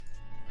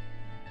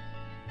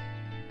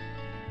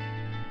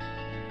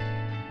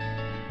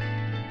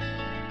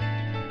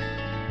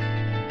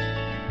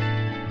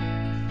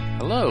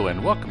Hello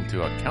and welcome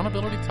to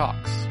Accountability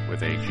Talks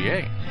with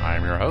AGA.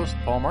 I'm your host,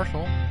 Paul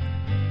Marshall.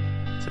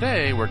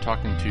 Today we're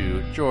talking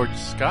to George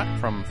Scott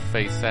from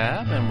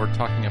FASAB, and we're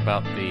talking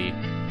about the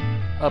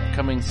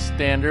upcoming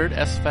standard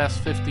SFAS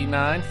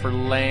 59 for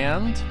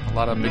land. A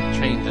lot of big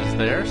changes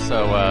there,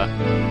 so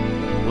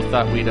we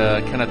thought we'd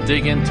kind of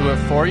dig into it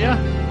for you.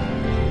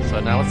 So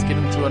now let's get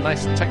into a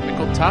nice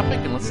technical topic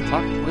and let's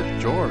talk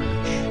with George.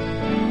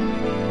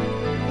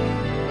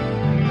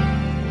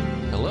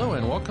 Hello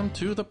and welcome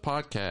to the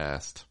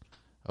podcast.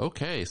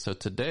 Okay, so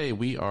today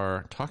we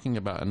are talking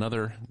about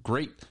another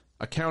great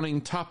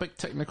accounting topic,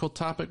 technical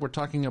topic. We're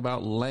talking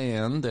about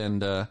land,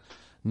 and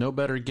no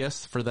better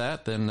guest for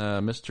that than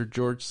Mr.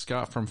 George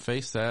Scott from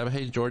FASAB.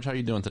 Hey, George, how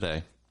you doing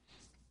today?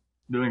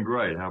 Doing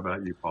great. How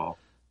about you, Paul?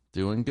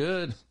 Doing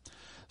good.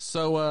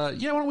 So, why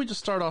don't we just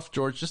start off,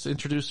 George? Just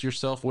introduce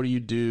yourself. What do you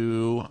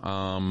do?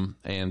 And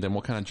then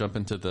we'll kind of jump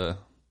into the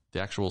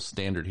actual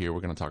standard here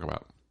we're going to talk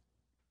about.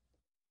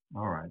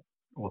 All right.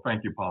 Well,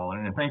 thank you, Paul,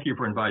 and thank you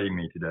for inviting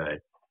me today.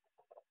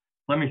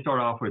 Let me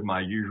start off with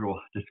my usual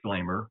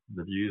disclaimer.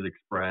 The views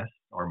expressed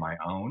are my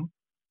own.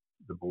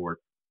 The board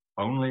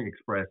only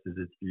expresses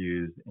its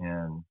views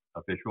in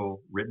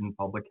official written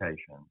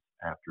publications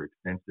after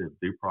extensive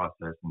due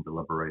process and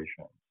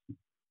deliberations.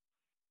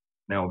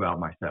 Now about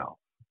myself.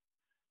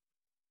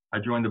 I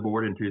joined the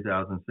board in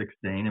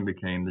 2016 and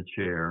became the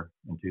chair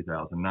in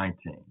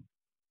 2019.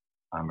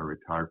 I'm a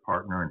retired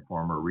partner and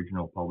former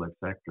regional public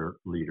sector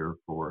leader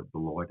for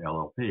Deloitte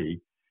LLP.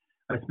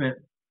 I spent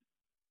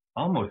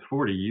almost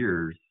 40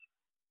 years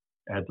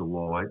at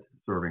Deloitte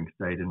serving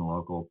state and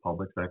local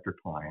public sector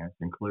clients,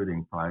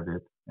 including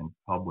private and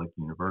public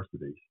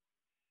universities.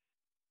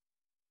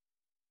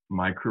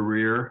 My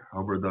career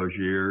over those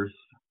years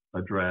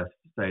addressed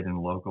state and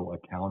local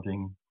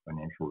accounting,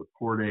 financial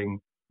reporting,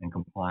 and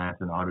compliance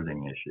and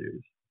auditing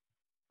issues.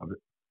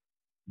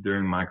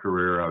 During my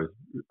career,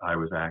 I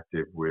was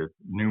active with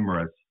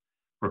numerous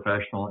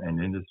professional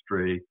and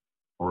industry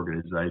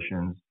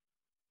organizations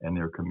and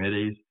their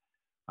committees.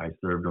 I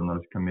served on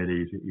those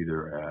committees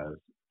either as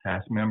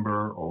task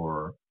member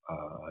or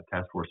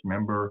task force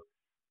member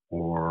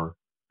or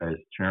as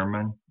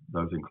chairman.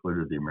 Those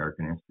included the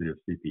American Institute of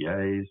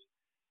CPAs,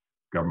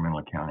 Governmental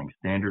Accounting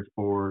Standards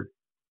Board,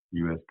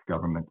 U.S.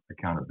 Government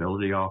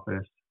Accountability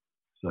Office,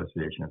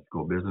 Association of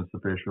School Business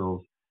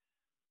Officials,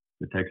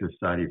 the Texas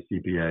Society of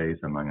CPAs,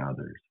 among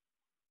others.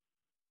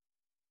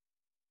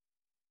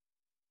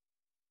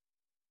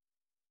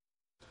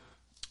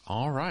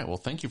 All right. Well,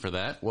 thank you for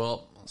that.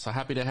 Well, so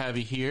happy to have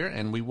you here,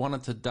 and we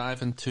wanted to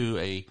dive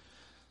into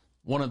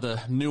one of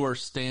the newer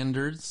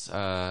standards,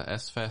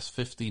 SFAS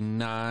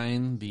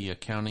 59, the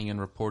Accounting and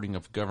Reporting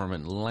of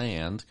Government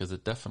Land, because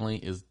it definitely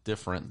is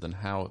different than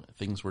how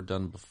things were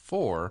done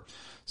before.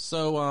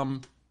 So,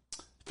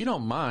 if you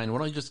don't mind, why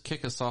don't you just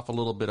kick us off a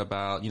little bit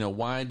about,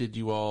 why did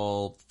you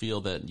all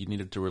feel that you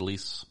needed to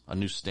release a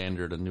new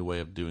standard, a new way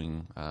of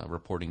doing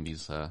reporting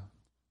these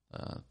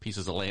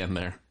pieces of land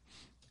there?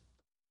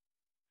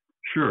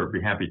 Sure,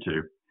 be happy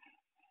to.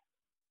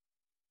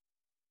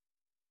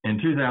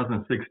 In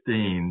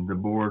 2016, the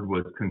board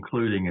was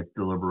concluding its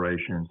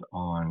deliberations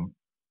on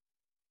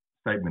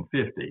Statement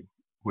 50,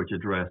 which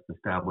addressed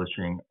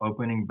establishing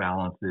opening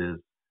balances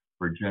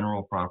for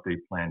general property,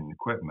 plant, and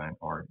equipment,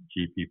 or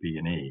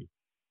GPP&E.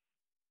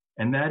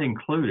 And that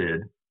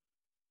included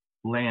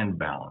land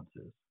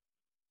balances.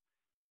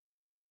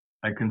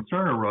 A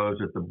concern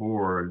arose at the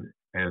board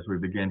as we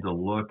began to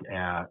look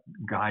at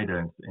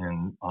guidance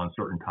on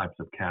certain types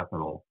of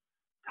capital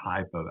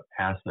type of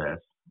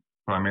assets,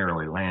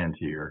 primarily land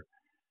here.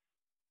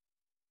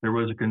 There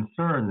was a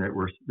concern that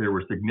there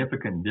were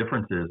significant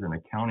differences in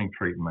accounting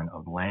treatment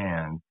of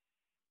land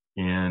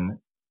in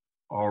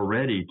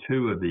already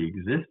two of the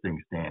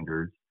existing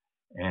standards,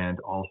 and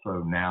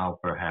also now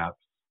perhaps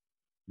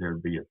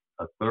there'd be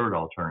a third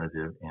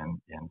alternative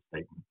in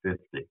Statement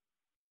 50.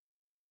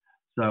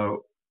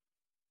 So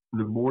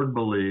the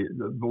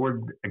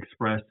board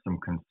expressed some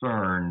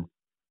concerns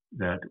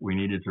that we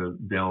needed to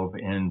delve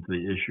into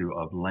the issue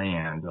of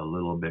land a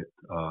little bit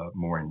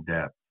more in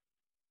depth.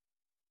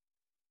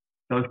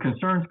 Those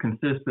concerns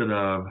consisted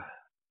of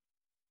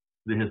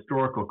the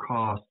historical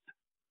cost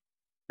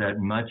that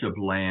much of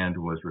land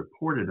was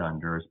reported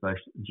under,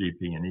 especially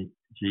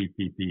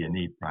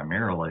GPP&E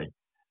primarily,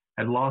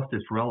 had lost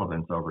its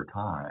relevance over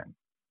time.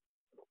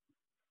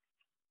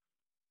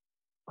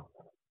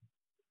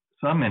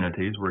 Some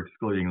entities were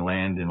excluding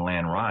land and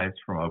land rights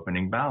from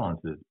opening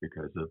balances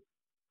because of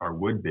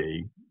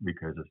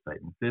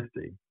Statement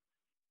 50.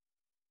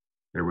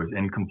 There was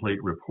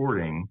incomplete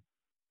reporting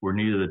where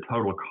neither the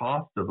total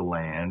cost of the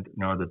land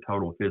nor the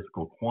total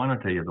physical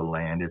quantity of the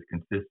land is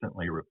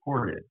consistently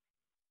reported.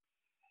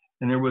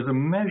 And there was a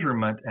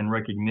measurement and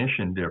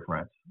recognition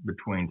difference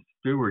between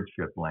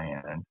stewardship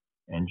land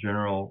and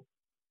general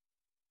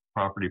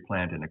property,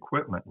 plant, and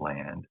equipment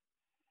land.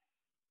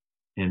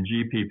 In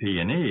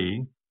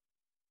GPP&E,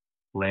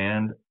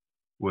 land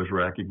was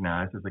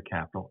recognized as a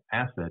capital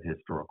asset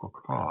historical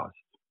cost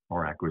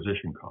or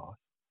acquisition cost,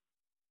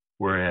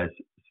 whereas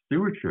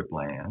stewardship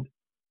land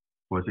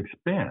was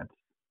expense,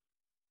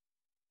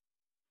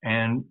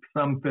 and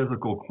some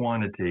physical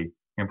quantity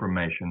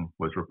information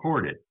was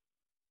reported.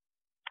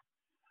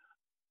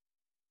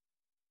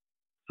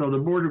 So the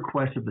board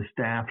requested the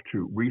staff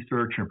to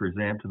research and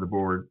present to the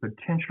board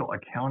potential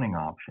accounting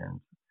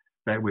options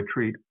that would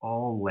treat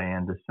all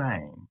land the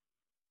same,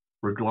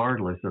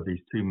 regardless of these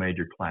two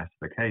major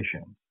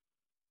classifications.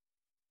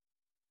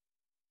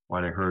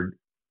 What I heard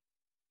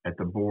at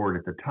the board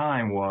at the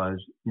time was,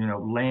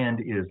 land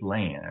is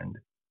land,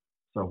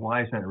 so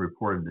why isn't it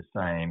reported the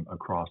same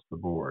across the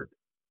board?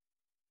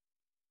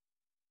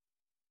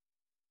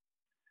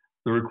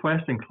 The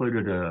request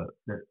included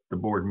that the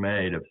board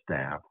made of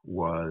staff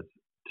was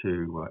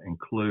to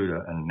include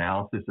an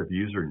analysis of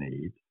user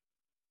needs,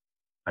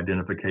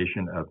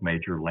 identification of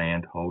major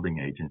land holding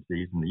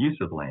agencies and the use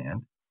of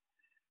land,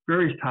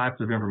 various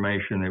types of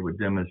information that would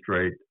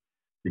demonstrate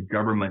the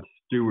government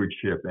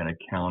stewardship and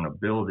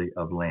accountability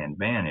of land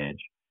management,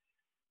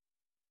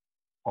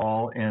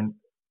 all in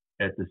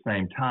at the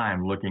same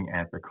time looking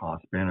at the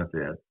cost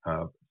benefit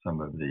of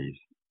some of these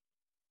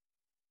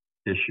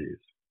issues.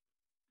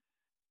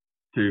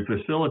 To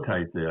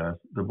facilitate this,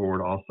 the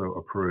board also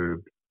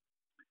approved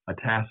a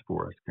task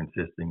force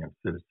consisting of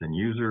citizen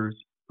users,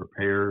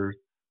 preparers,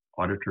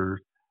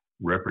 auditors,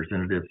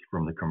 representatives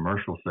from the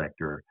commercial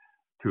sector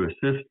to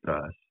assist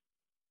us,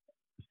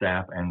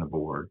 staff and the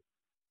board,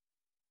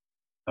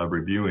 of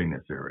reviewing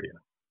this area.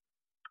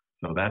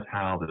 So that's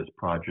how this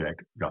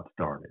project got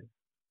started.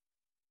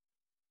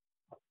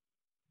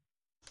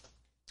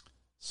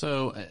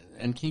 So,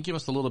 and can you give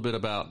us a little bit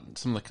about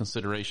some of the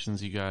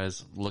considerations you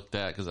guys looked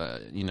at? Because,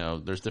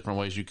 there's different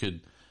ways you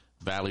could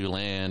value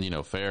land,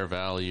 fair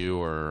value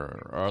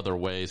or other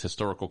ways,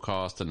 historical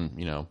cost,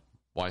 and,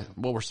 what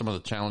were some of the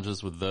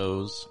challenges with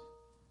those?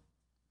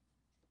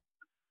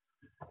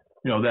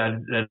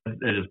 That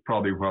is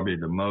probably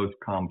the most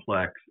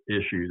complex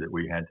issue that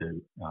we had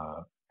to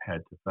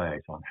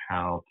face on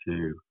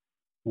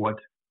what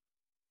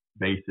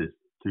basis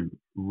to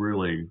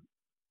really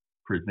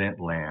present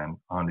land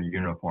on a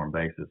uniform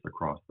basis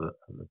across the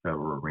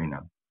federal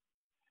arena.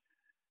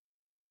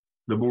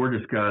 The board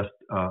discussed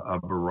a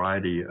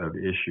variety of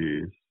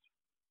issues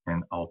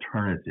and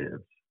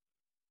alternatives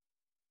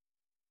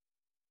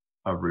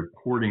of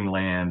reporting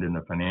land in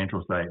the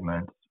financial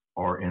statements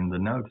or in the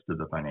notes to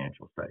the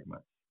financial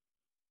statements,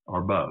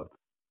 or both,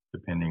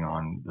 depending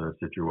on the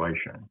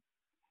situation.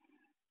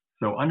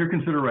 So under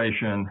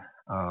consideration,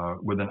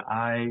 with an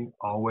eye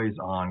always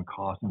on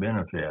cost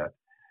benefit,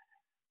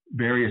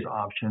 various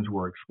options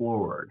were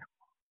explored.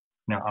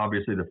 Now,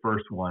 obviously, the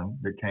first one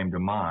that came to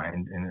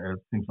mind, and it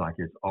seems like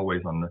it's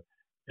always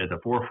at the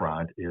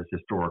forefront, is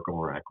historical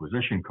or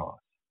acquisition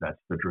costs. That's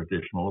the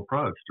traditional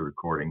approach to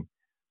recording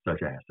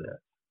such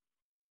assets.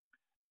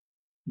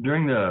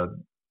 During the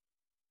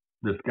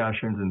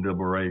discussions and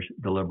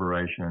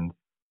deliberations,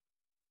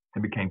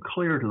 it became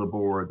clear to the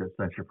board that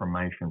such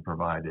information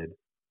provided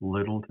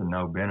little to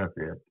no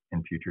benefit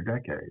in future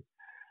decades.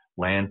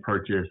 Land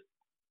purchased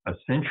a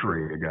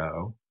century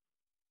ago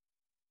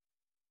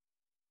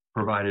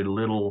provided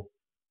little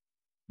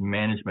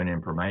management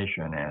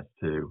information as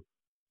to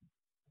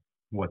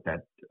what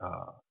that,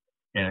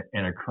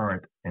 in a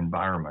current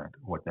environment,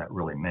 what that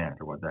really meant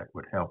or what that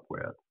would help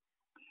with.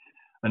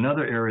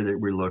 Another area that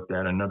we looked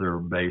at, another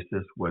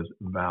basis, was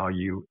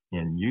value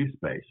in use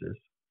basis.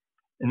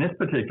 In this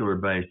particular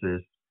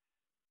basis,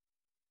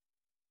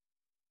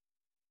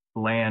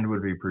 land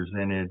would be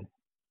presented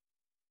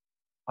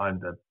on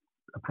the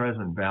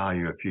present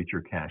value of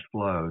future cash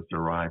flows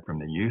derived from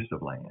the use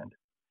of land.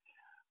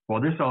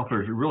 While this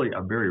offers really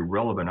a very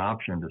relevant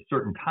option to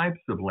certain types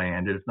of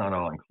land, it is not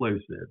all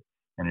inclusive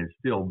and is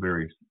still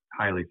very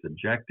highly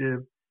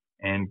subjective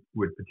and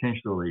would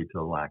potentially lead to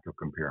a lack of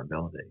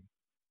comparability.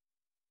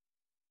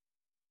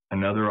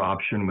 Another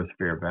option was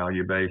fair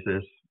value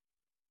basis.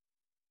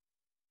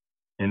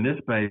 In this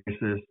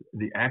basis,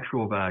 the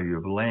actual value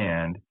of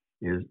land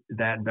is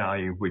that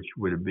value which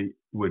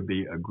would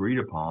be agreed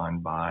upon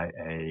by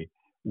a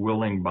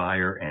willing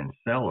buyer and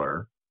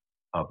seller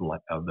of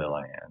the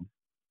land,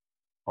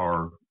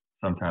 or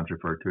sometimes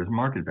referred to as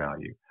market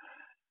value.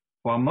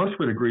 While most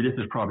would agree this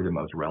is probably the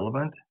most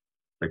relevant,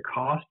 the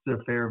cost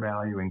of fair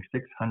valuing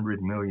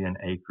 600 million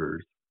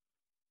acres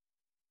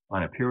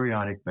on a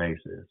periodic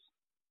basis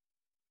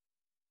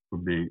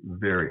would be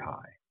very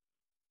high.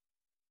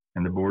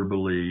 And the board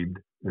believed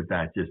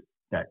that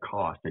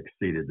cost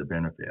exceeded the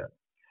benefit.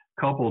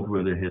 Coupled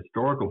with the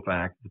historical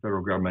fact that the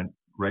federal government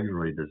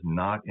regularly does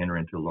not enter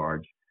into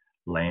large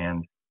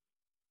land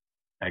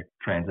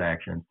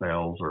transactions,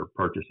 sales, or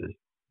purchases,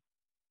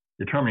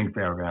 determining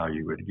fair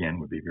value would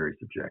be very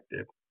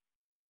subjective.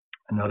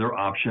 Another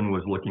option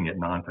was looking at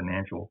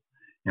non-financial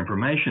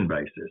information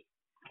basis.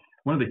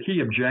 One of the key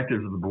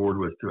objectives of the board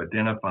was to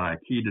identify a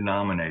key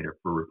denominator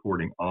for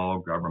reporting all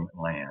government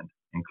land,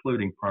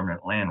 including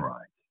permanent land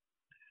rights.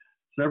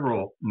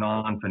 Several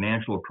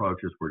non-financial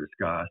approaches were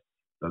discussed.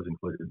 Those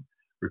included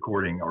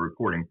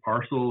reporting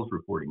parcels,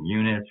 reporting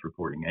units,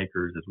 reporting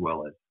acres, as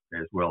well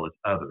as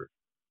others.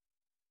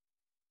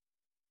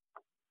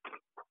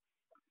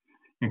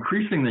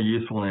 Increasing the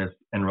usefulness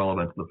and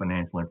relevance of the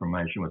financial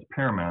information was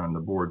paramount in the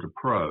board's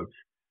approach.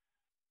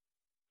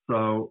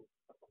 So,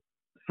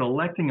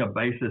 selecting a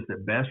basis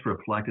that best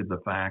reflected the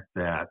fact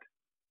that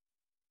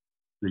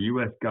the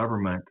U.S.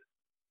 government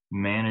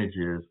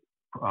manages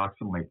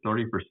approximately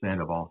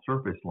 30% of all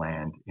surface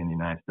land in the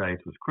United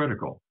States was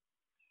critical.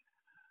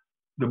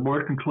 The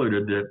board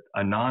concluded that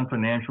a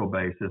non-financial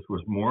basis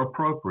was more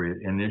appropriate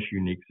in this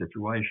unique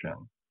situation.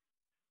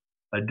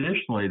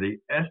 Additionally, the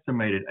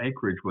estimated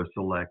acreage was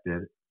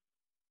selected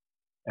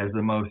as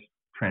the most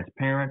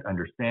transparent,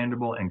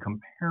 understandable, and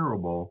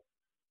comparable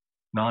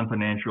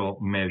non-financial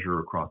measure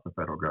across the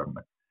federal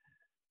government.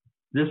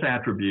 This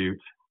attribute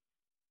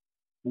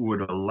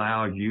would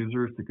allow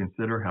users to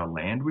consider how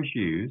land was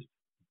used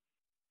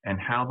and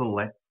how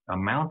the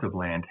amount of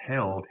land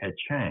held had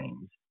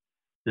changed.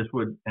 This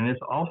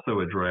also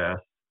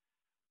addressed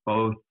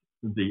both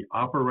the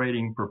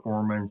operating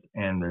performance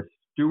and the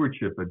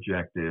stewardship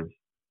objectives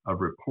of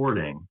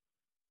reporting,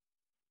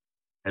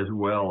 as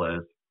well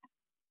as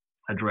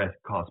address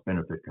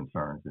cost-benefit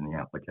concerns in the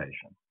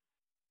application.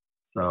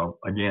 So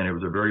again, it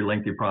was a very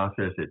lengthy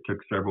process. It took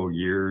several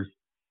years,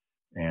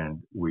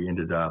 and we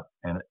ended up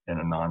in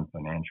a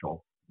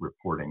non-financial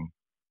reporting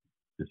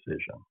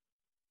decision.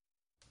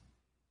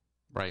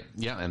 Right.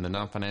 Yeah, and the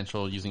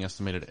non-financial using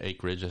estimated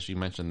acreage, as you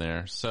mentioned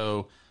there.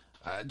 So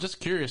just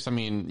curious, I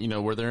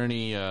mean, were there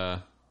any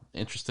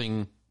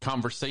interesting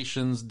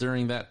conversations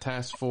during that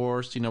task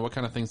force? What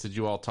kind of things did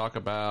you all talk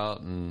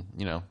about? And,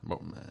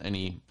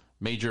 any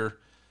major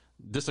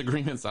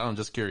disagreements? I'm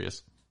just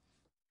curious.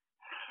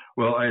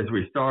 Well, as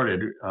we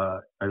started,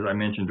 as I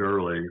mentioned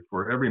earlier,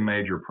 for every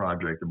major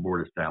project, the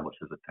board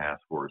establishes a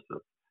task force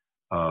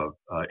of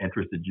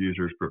interested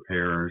users,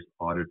 preparers,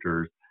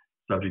 auditors,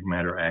 subject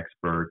matter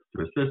experts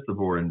to assist the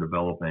board in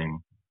developing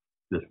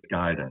this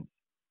guidance.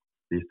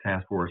 These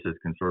task forces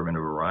can serve in a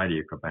variety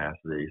of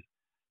capacities,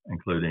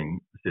 including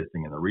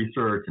assisting in the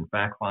research and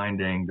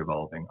fact-finding,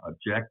 developing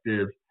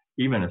objectives,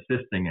 even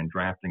assisting in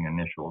drafting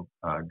initial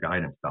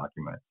guidance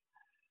documents,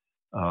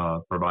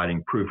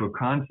 providing proof of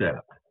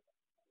concept,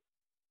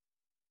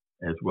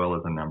 as well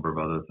as a number of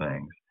other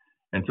things.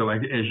 And so,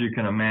 as you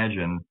can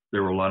imagine,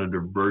 there were a lot of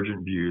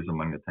divergent views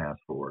among the task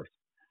force.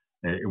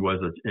 It was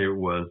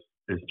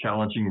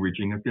challenging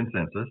reaching a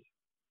consensus.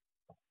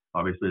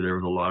 Obviously, there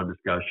was a lot of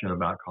discussion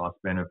about cost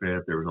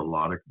benefit. There was a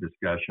lot of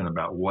discussion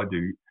about what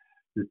do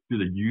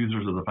the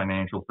users of the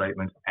financial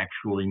statements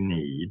actually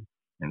need,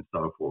 and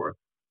so forth.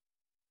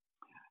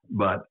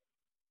 But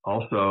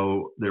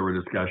also, there were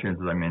discussions,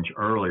 as I mentioned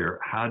earlier,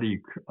 how do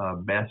you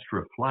best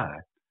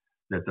reflect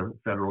that the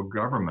federal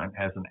government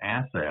has an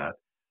asset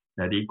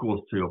that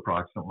equals to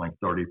approximately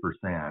 30%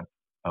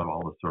 of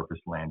all the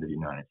surface land of the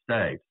United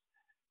States,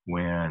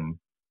 when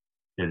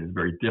it is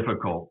very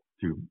difficult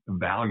to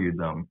value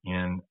them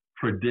in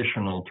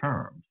traditional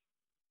terms.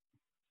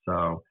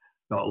 So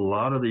a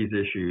lot of these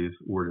issues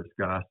were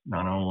discussed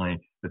not only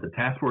at the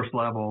task force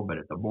level, but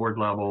at the board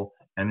level,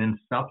 and then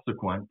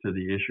subsequent to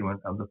the issuance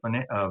of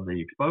the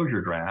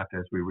exposure draft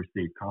as we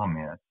received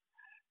comments.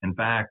 In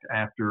fact,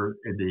 after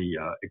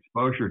the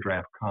exposure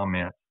draft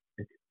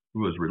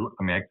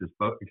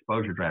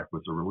exposure draft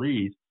was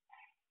released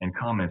and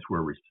comments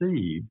were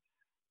received,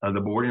 the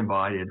board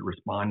invited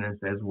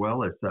respondents as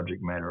well as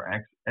subject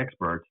matter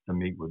experts to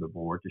meet with the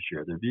board to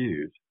share their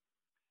views.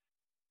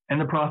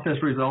 And the process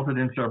resulted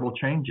in several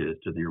changes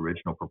to the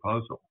original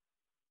proposal.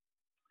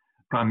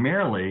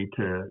 Primarily,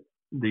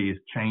 these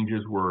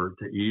changes were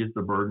to ease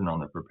the burden on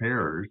the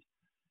preparers,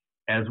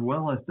 as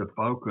well as to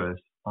focus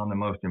on the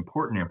most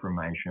important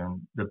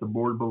information that the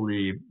board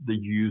believed the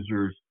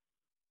users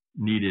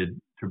needed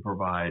to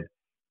provide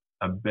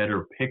a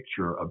better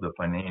picture of the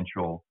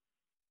financial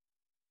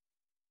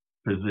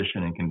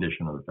position and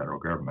condition of the federal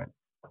government.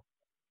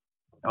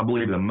 I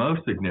believe the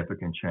most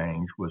significant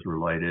change was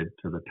related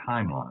to the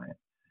timeline.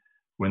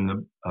 When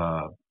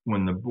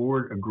the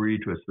board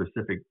agreed to a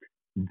specific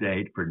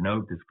date for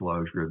note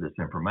disclosure of this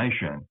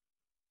information,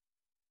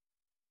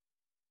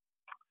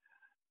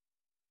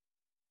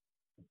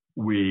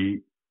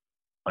 we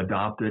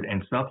adopted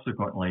and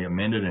subsequently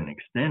amended and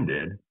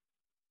extended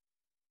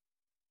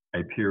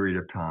a period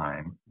of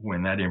time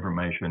when that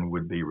information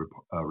would be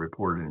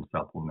reported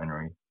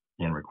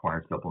in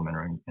required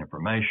supplementary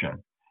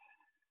information,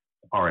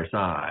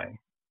 RSI,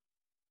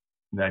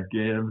 that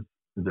gives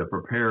the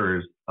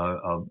preparers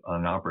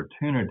an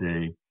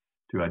opportunity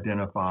to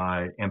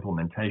identify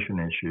implementation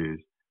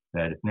issues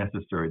that, if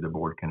necessary, the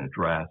board can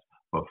address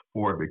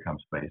before it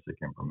becomes basic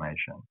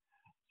information.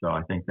 So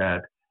I think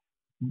that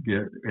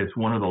it's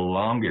one of the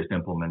longest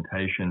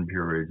implementation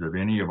periods of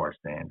any of our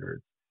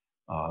standards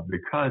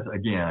because,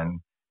 again,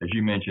 as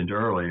you mentioned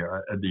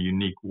earlier, the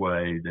unique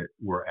way that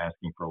we're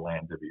asking for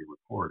land to be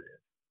reported,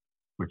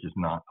 which is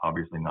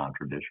obviously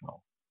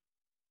non-traditional.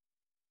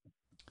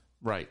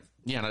 Right.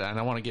 Yeah, and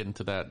I want to get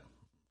into that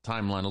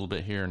timeline a little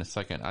bit here in a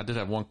second. I did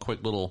have one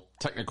quick little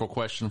technical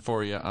question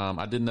for you.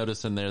 I did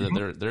notice in there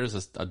that there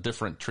is a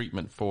different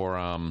treatment for,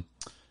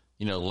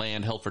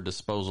 land held for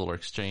disposal or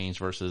exchange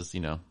versus,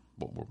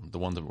 the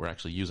one that we're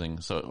actually using.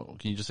 So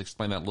can you just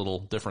explain that little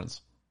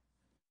difference?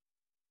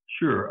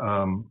 Sure.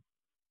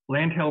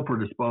 Land held for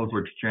disposal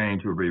or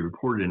exchange will be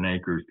reported in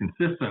acres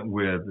consistent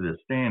with the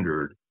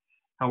standard.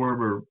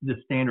 However, this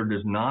standard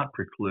does not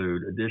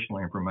preclude additional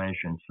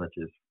information such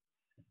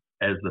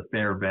as the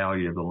fair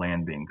value of the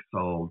land being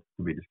sold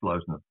to be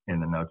disclosed in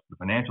the notes of the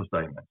financial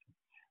statements.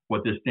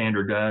 What this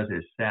standard does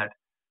is set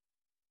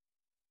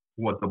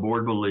what the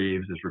board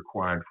believes is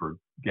required for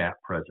GAAP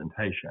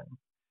presentation.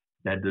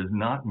 That does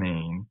not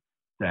mean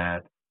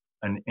that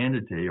an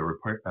entity or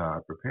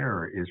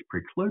preparer is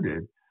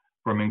precluded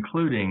from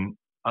including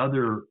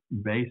other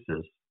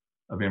basis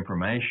of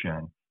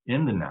information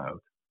in the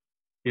note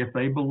if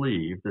they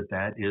believe that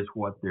that is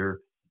what their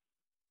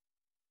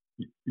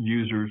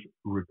users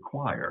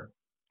require.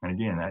 And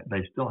again,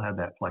 they still have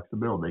that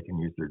flexibility. They can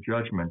use their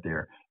judgment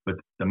there, but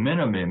the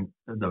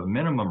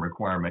minimum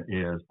requirement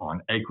is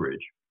on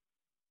acreage.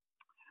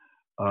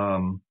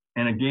 And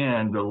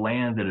again, the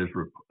land that is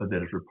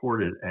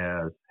reported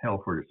as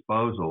held for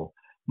disposal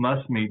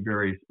must meet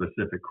very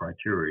specific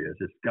criteria.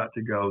 It's got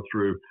to go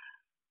through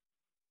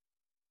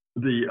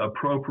the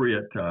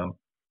appropriate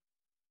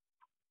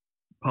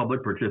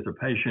public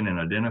participation in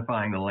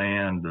identifying the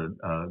land,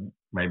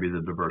 maybe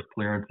the diverse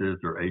clearances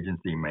their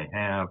agency may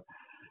have,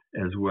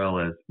 as well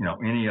as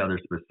any other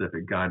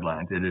specific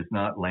guidelines. It is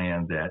not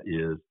land that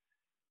is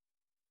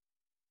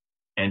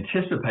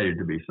anticipated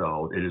to be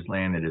sold. It is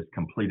land that has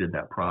completed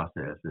that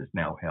process, is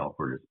now held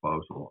for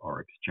disposal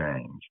or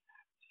exchange.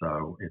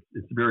 So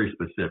it's very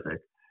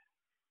specific.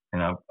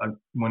 And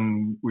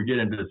when we get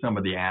into some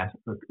of the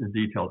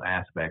detailed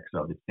aspects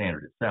of the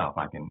standard itself,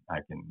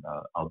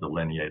 I'll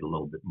delineate a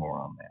little bit more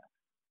on that.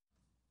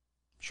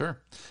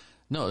 Sure.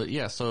 No,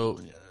 yeah.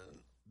 So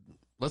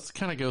let's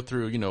kind of go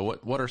through,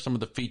 what are some of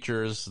the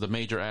features, the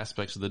major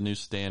aspects of the new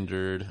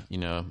standard?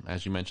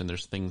 As you mentioned,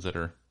 there's things that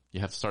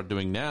you have to start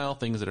doing now,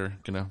 things that are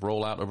going to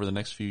roll out over the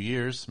next few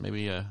years.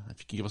 Maybe if you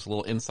could give us a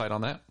little insight on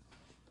that.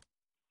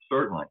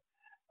 Certainly.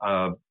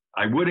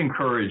 I would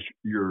encourage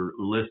your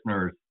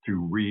listeners to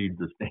read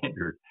the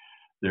standard.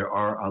 There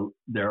are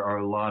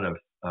a lot of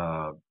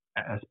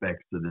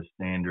aspects to the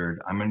standard.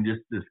 I'm going to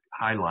just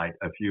highlight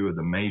a few of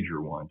the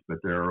major ones,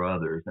 but there are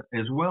others,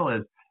 as well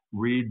as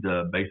read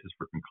the basis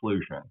for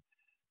conclusion,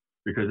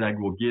 because that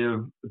will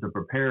give the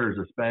preparers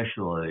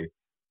especially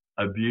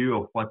a view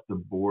of what the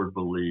board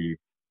believes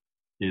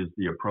is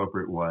the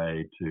appropriate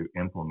way to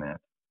implement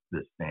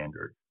this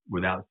standard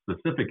without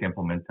specific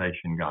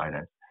implementation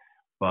guidance,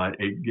 but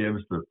it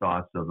gives the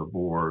thoughts of the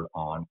board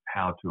on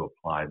how to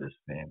apply this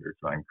standard.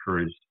 So I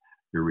encourage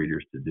your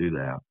readers to do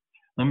that.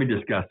 Let me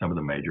discuss some of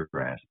the major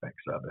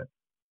aspects of it.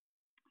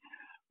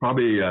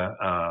 Probably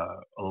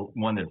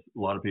one that a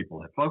lot of people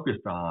have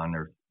focused on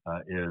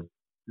is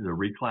the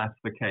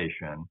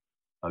reclassification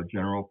of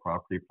general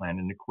property, plant,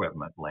 and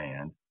equipment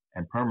land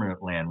and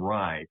permanent land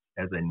rights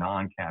as a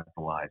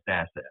non-capitalized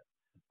asset.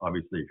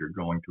 Obviously, if you're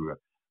going to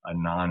a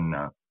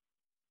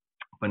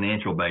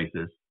non-financial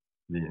basis,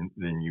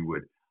 then you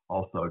would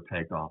also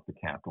take off the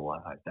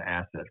capitalized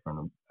asset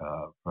from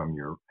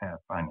your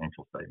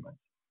financial statements.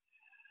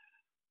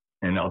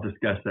 And I'll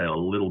discuss that a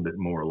little bit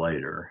more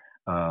later.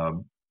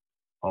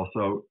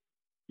 Also,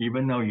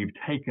 even though you've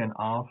taken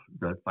off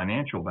the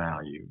financial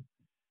value,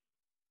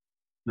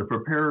 the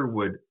preparer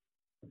would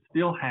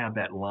still have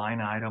that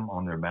line item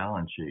on their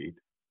balance sheet.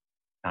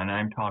 And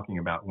I'm talking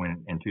about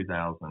when in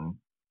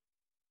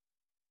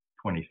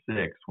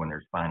 2026, when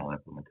there's final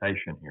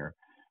implementation here,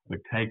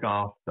 would take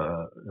off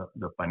the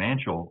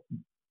financial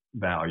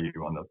value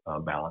on the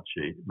balance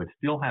sheet, but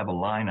still have a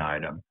line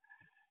item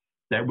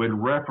that would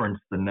reference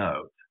the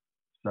note.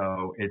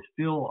 So it's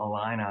still a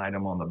line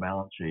item on the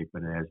balance sheet,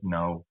 but it has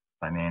no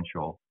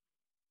financial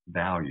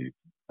value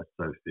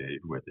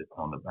associated with it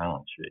on the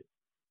balance sheet,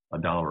 a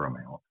dollar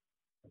amount.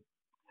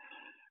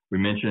 We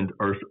mentioned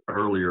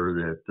earlier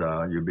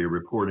that you'll be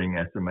reporting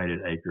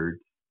estimated acres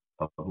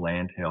of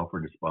land held for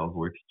disposal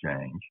or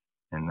exchange,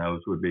 and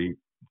those would be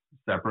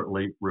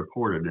separately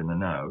reported in the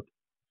note.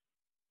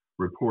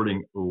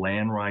 Reporting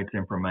land rights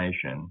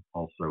information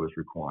also is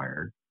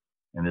required,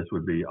 and this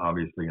would be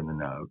obviously in the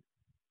note.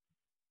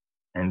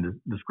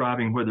 And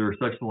describing whether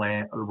such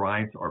land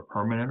rights are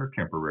permanent or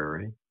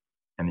temporary,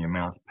 and the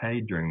amounts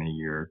paid during the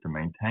year to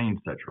maintain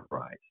such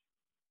rights.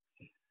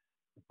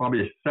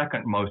 Probably the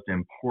second most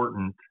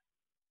important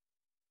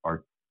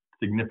or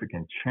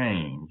significant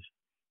change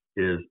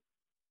is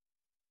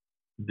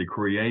the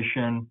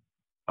creation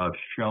of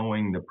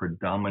showing the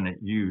predominant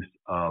use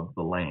of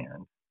the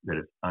land that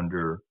is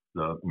under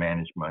the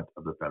management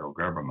of the federal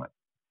government.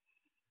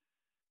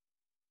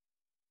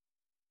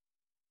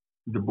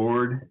 The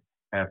board,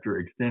 after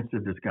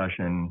extensive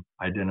discussion,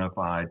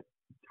 identified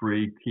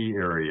three key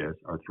areas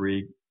or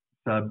three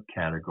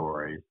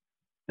subcategories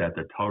that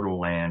the total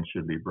land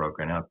should be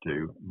broken up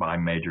to by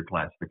major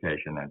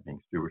classification, that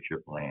being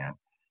stewardship land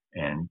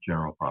and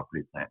general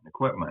property, plant, and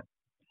equipment.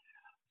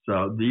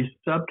 So these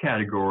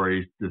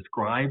subcategories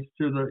describes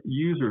to the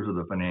users of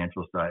the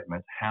financial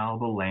statements how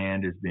the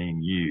land is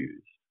being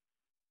used.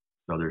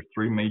 So there's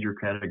three major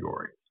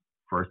categories.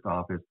 first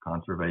off is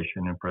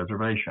conservation and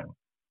preservation.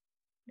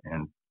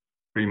 And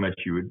pretty much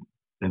you would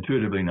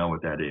intuitively know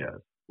what that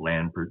is.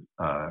 Land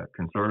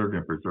conserved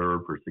and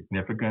preserved for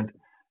significant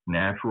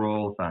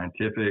natural,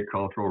 scientific,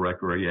 cultural,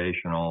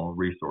 recreational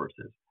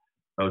resources.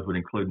 Those would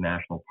include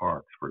national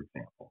parks, for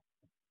example.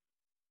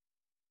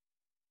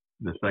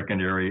 The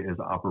second area is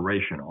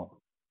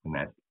operational, and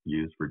that's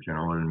used for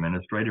general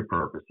administrative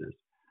purposes.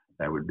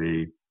 That would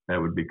be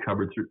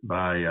covered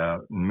by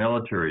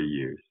military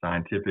use,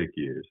 scientific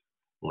use,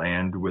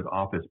 land with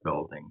office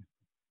buildings,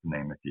 to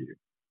name a few.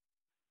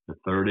 The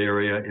third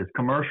area is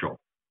commercial,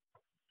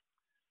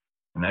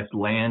 and that's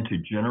land to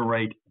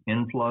generate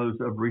inflows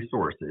of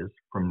resources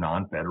from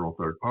non-federal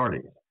third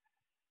parties.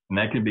 And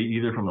that can be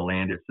either from the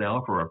land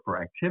itself or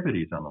for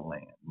activities on the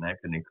land. And that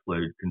can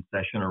include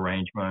concession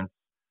arrangements,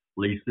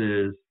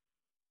 leases,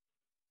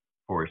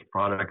 forest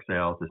product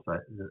sales, to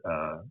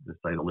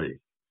say the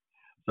least.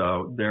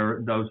 So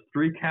those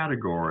three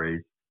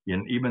categories,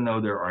 and even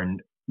though there are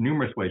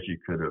numerous ways you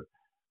could have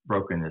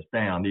broken this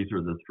down, these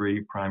are the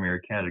three primary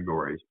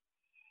categories.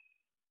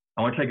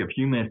 I want to take a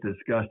few minutes to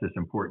discuss this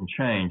important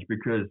change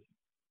because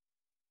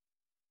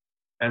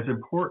as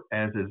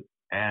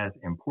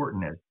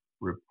important as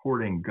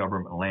reporting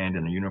government land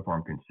in a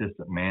uniform,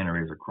 consistent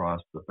manner is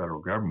across the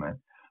federal government,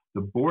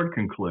 the board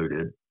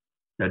concluded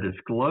that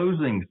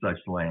disclosing such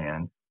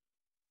land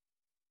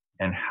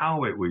and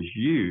how it was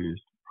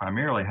used,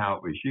 primarily how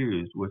it was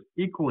used, was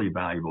equally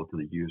valuable to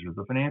the users of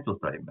the financial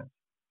statements.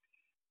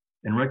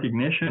 In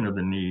recognition of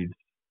the needs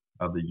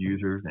of the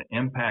users and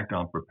impact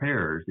on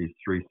preparers, these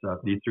three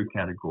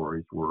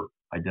categories were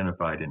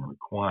identified and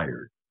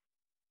required.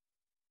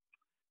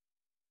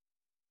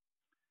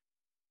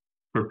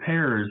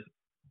 Preparers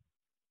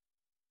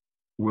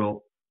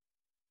will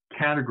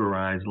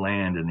categorize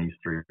land in these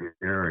three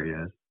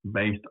areas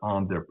based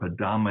on their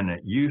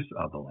predominant use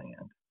of the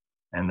land.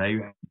 And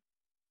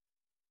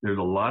there's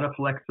a lot of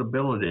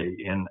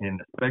flexibility in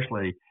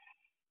especially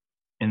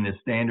in the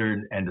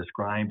standard and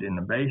described in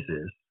the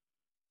basis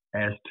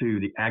as to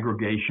the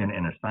aggregation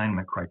and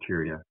assignment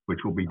criteria,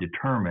 which will be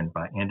determined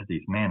by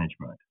entities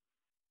management.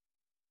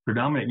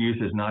 Predominant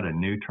use is not a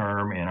new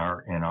term in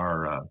our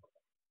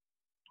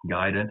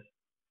guidance.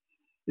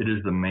 It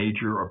is the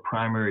major or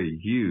primary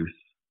use,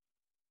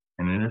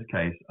 and in this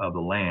case, of the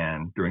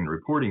land during the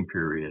reporting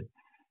period.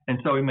 And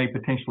so it may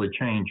potentially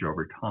change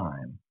over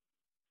time.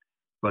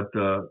 But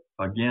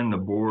again, the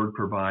board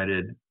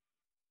provided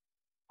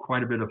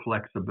quite a bit of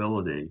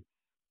flexibility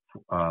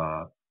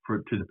to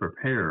the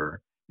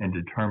preparer in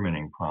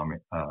determining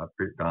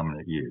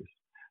predominant use.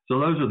 So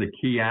those are the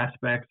key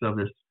aspects of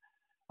this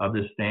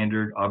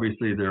standard.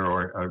 Obviously, there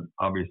are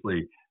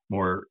obviously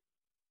more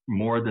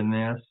than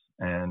this,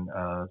 and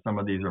some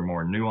of these are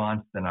more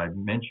nuanced than I've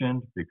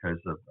mentioned because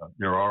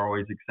there are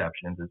always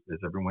exceptions, as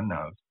everyone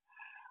knows.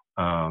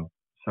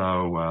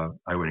 So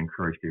I would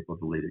encourage people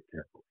to read it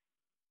carefully.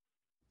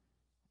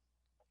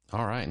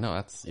 All right. No,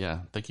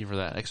 thank you for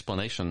that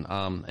explanation.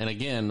 And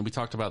again, we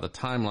talked about the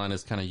timeline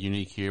is kind of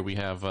unique here. We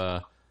have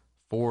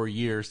 4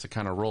 years to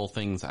kind of roll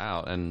things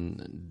out.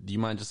 And do you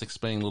mind just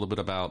explaining a little bit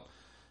about,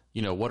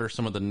 what are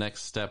some of the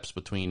next steps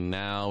between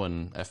now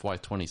and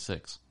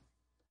FY26?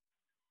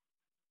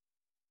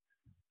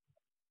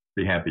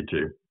 Be happy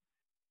to.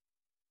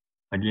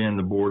 Again,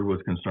 the board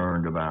was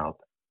concerned about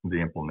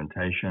the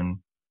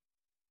implementation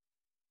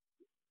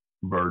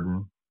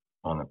burden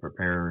on the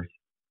preparers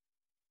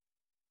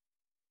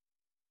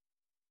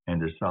and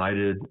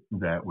decided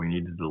that we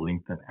needed to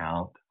lengthen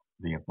out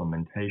the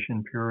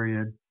implementation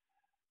period.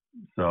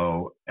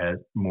 So as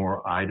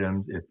more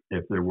items,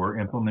 if there were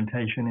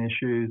implementation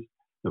issues,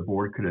 the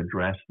board could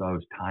address those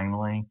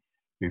timely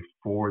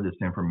before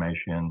this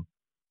information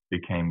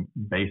became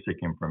basic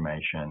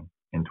information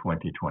in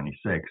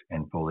 2026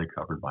 and fully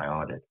covered by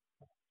audit.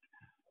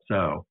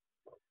 So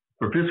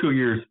for fiscal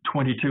years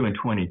 22 and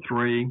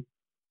 23,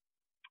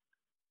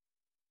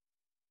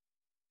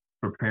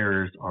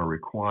 preparers are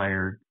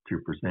required to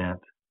present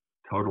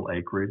total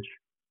acreage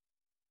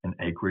and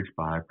acreage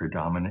by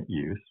predominant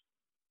use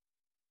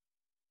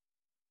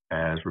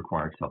as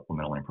required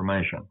supplemental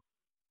information.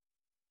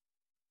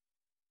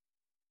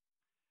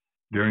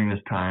 During this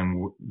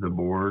time, the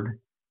board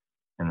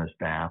and the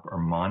staff are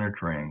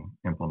monitoring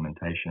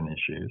implementation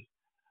issues.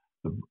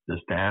 The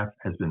staff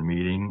has been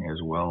meeting as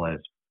well as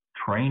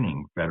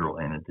training federal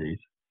entities,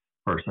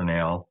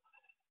 personnel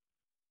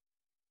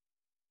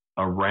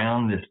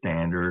around this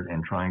standard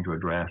and trying to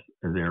address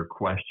their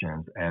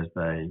questions as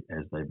they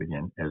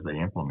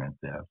implement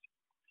this.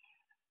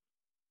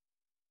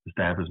 The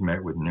staff has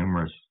met with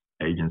numerous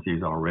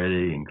agencies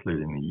already,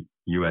 including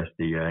the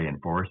USDA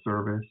and Forest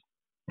Service,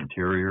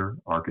 Interior,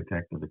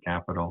 Architect of the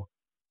Capitol,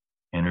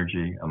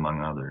 Energy,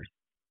 among others.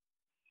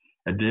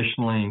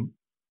 Additionally,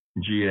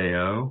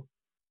 GAO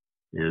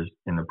is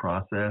in the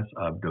process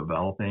of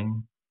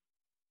developing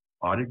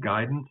audit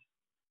guidance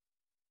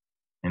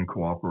in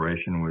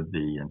cooperation with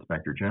the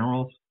Inspector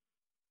Generals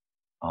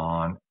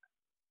on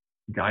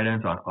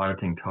guidance on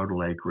auditing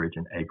total acreage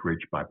and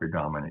acreage by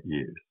predominant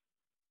use.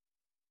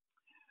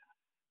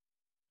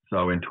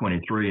 So in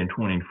 23 and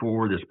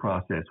 24, this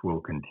process will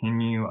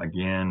continue.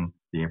 Again,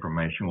 the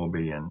information will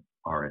be in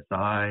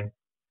RSI.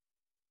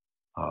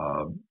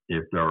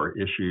 If there are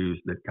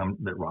issues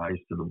that rise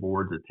to the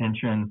board's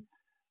attention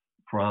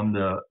from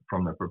the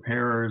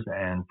preparers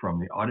and from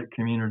the audit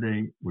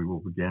community, we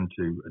will begin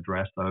to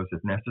address those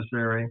if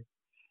necessary.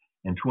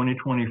 In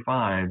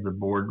 2025, the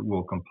board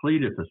will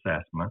complete its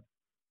assessment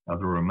of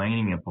the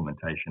remaining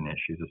implementation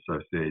issues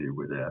associated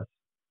with this,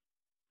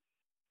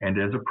 and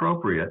as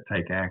appropriate,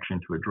 take action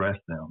to address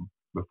them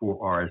before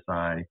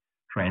RSI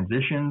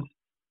transitions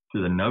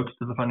to the notes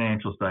to the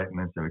financial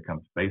statements and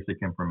becomes basic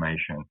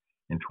information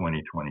in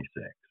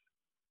 2026.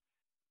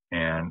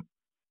 And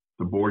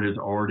the board has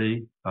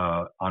already,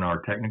 on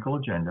our technical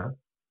agenda,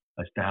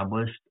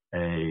 established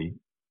a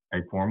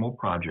formal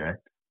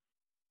project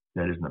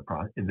that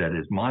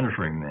is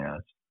monitoring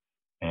this,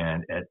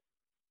 and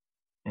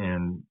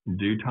in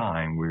due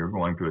time, we are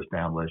going to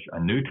establish a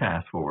new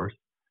task force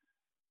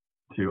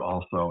to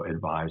also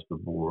advise the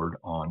board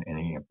on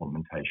any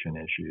implementation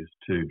issues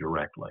too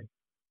directly.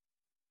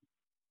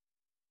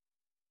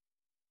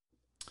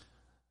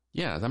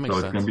 Yeah, that makes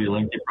sense. So it's going to be a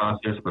lengthy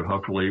process, but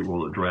hopefully it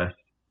will address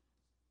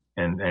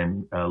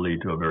and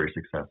lead to a very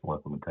successful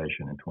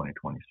implementation in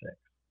 2026.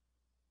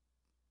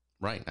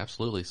 Right,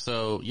 absolutely.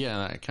 So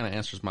yeah, that kind of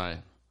answers my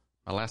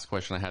last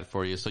question I had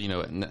for you. So,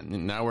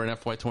 now we're in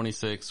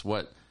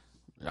FY26.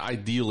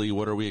 Ideally,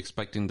 what are we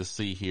expecting to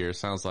see here?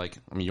 Sounds like,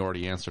 you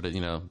already answered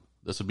it.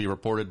 This would be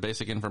reported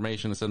basic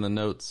information. It's in the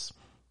notes.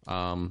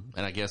 And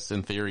I guess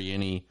in theory,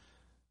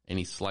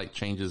 any slight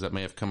changes that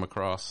may have come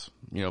across,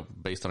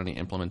 based on any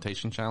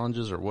implementation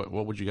challenges, or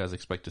what would you guys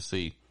expect to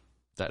see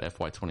that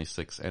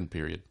FY26 end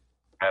period?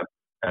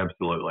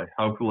 Absolutely.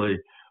 Hopefully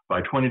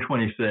by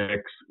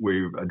 2026,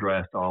 we've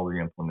addressed all the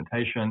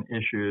implementation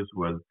issues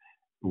with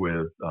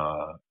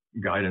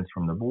guidance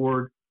from the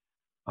board.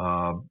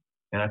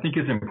 And I think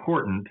it's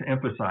important to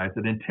emphasize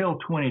that until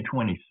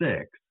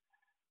 2026,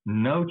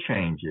 no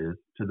changes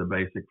to the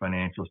basic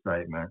financial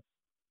statements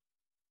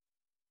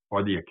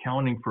or the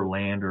accounting for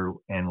land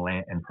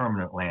and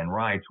permanent land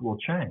rights will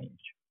change.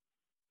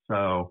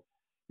 So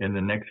in the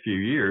next few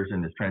years,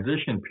 in this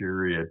transition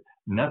period,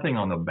 nothing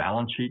on the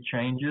balance sheet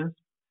changes.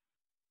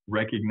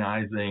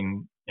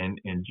 Recognizing in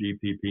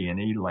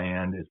GPP&E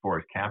land as far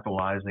as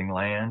capitalizing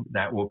land,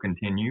 that will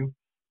continue.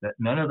 That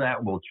none of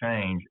that will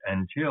change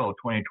until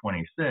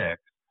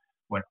 2026,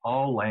 when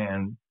all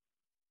land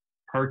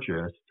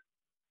purchased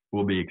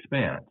will be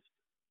expensed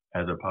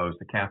as opposed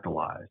to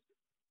capitalized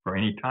for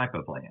any type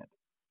of land.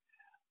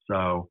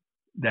 So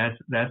that's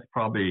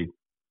probably,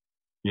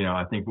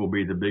 I think will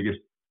be the biggest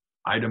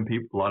item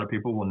a lot of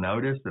people will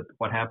notice, that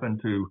what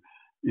happened to,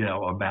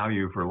 a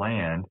value for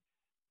land,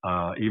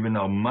 even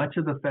though much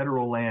of the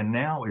federal land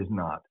now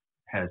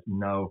has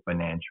no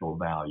financial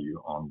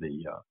value on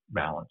the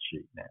balance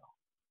sheet now.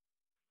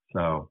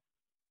 So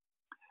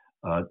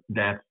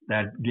that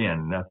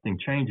again, nothing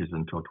changes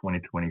until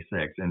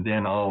 2026. And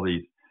then all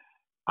these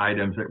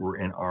items that were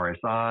in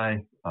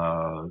RSI,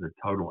 the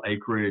total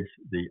acreage,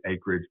 the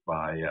acreage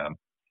by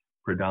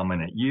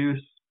predominant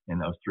use in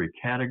those three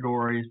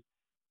categories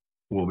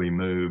will be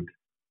moved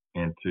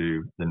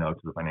into the notes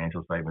of the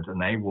financial statements,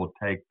 and they will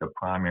take the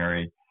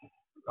primary,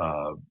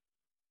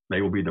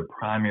 they will be the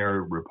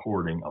primary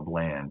reporting of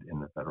land in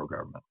the federal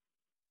government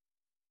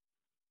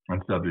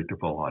and subject to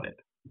full audit.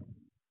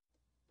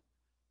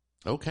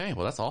 Okay,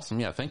 well, that's awesome.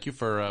 Yeah, thank you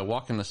for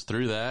walking us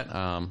through that.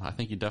 I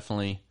think you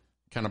definitely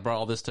kind of brought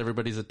all this to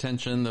everybody's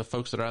attention. The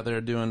folks that are out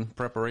there doing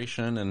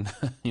preparation and,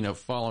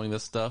 following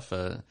this stuff,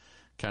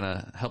 kind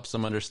of helps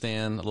them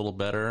understand a little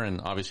better. And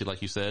obviously,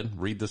 like you said,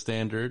 read the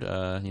standard,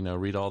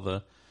 read all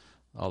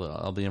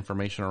the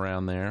information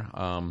around there.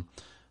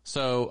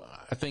 So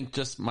I think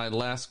just my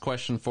last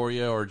question for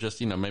you, or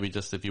just, maybe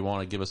just if you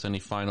want to give us any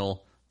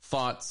final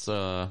thoughts,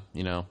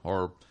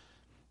 or,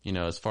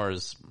 as far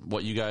as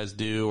what you guys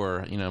do,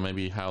 or,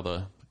 maybe how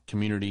the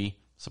community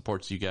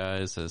supports you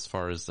guys as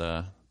far as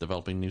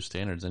developing new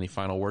standards. Any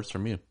final words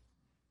from you?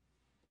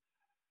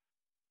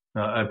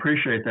 I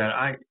appreciate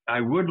that. I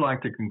would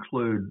like to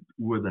conclude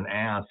with an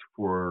ask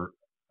for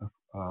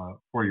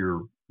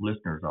your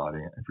listeners'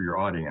 audience, for your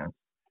audience.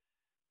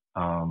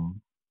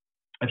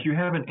 If you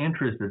have an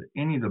interest in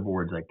any of the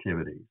board's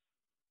activities,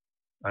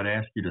 I'd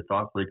ask you to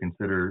thoughtfully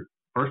consider,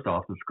 first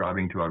off,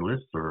 subscribing to our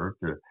listserv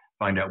to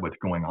find out what's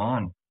going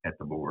on at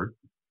the board.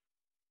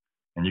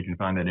 And you can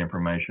find that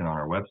information on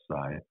our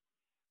website.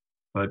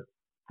 But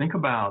think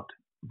about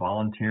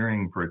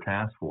volunteering for a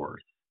task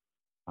force.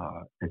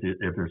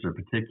 If there's a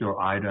particular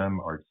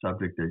item or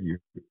subject that you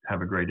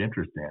have a great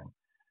interest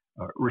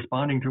in,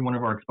 responding to one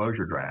of our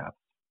exposure drafts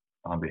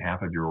on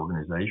behalf of your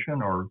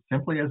organization or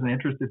simply as an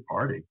interested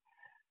party.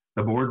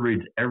 The board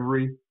reads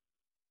every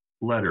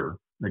letter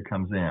that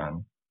comes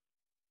in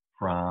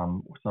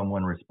from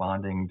someone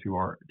responding to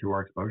our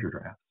exposure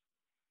drafts.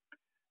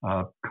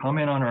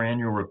 Comment on our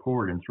annual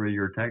report and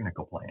 3-year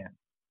technical plan.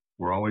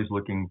 We're always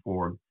looking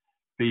for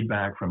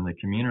feedback from the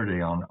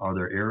community on are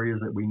there areas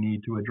that we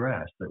need to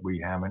address that we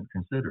haven't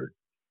considered.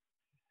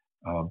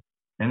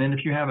 And then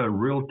if you have a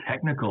real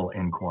technical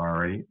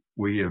inquiry,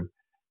 you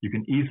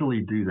can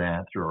easily do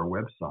that through our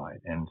website,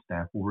 and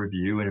staff will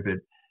review. And if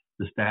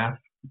the staff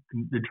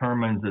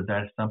determines that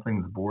that's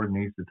something the board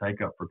needs to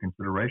take up for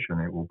consideration,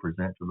 it will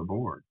present to the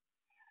board.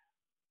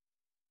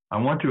 I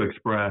want to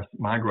express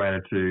my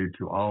gratitude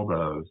to all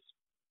those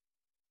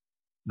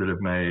that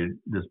have made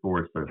this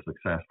board so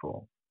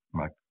successful.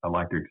 I'd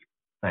like to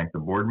thank the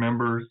board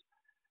members,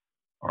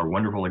 our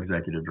wonderful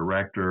executive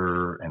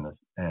director,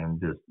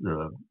 and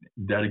the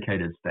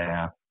dedicated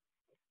staff,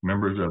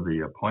 members of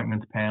the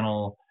appointments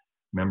panel,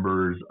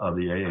 members of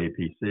the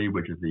AAPC,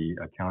 which is the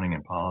Accounting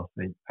and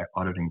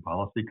Auditing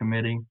Policy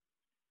Committee,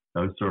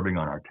 those serving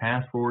on our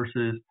task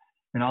forces,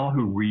 and all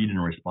who read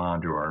and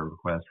respond to our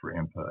requests for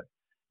input.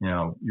 You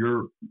know,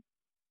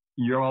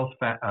 your all's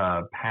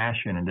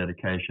passion and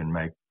dedication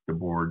make the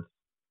board's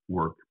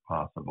work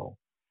possible.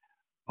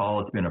 Paul,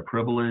 it's been a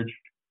privilege.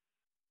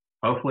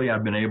 Hopefully,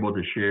 I've been able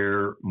to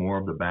share more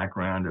of the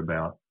background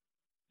about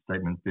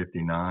Statement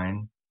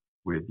 59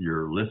 with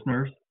your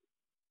listeners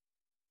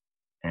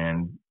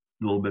and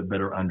a little bit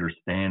better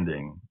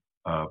understanding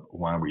of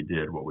why we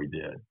did what we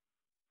did.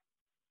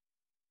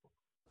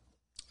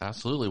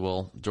 Absolutely.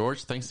 Well,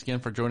 George, thanks again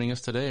for joining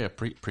us today. I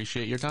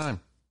appreciate your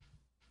time.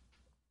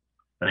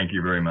 Thank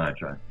you very much.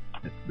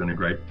 It's been a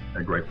great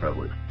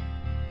privilege.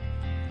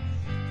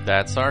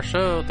 That's our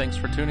show. Thanks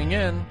for tuning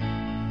in.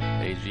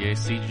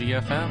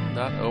 agacgfm.org.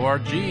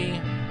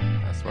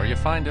 That's where you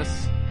find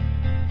us.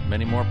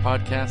 Many more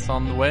podcasts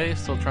on the way.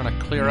 Still trying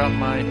to clear out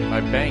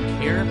my bank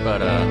here,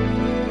 but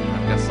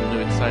I've got some new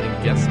exciting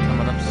guests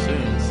coming up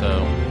soon,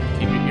 so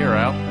keep your ear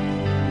out.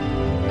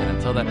 And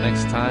until that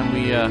next time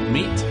we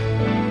meet,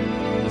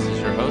 this is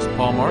your host,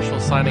 Paul Marshall,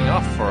 signing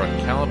off for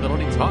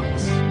Accountability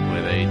Talks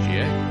with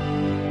AGA.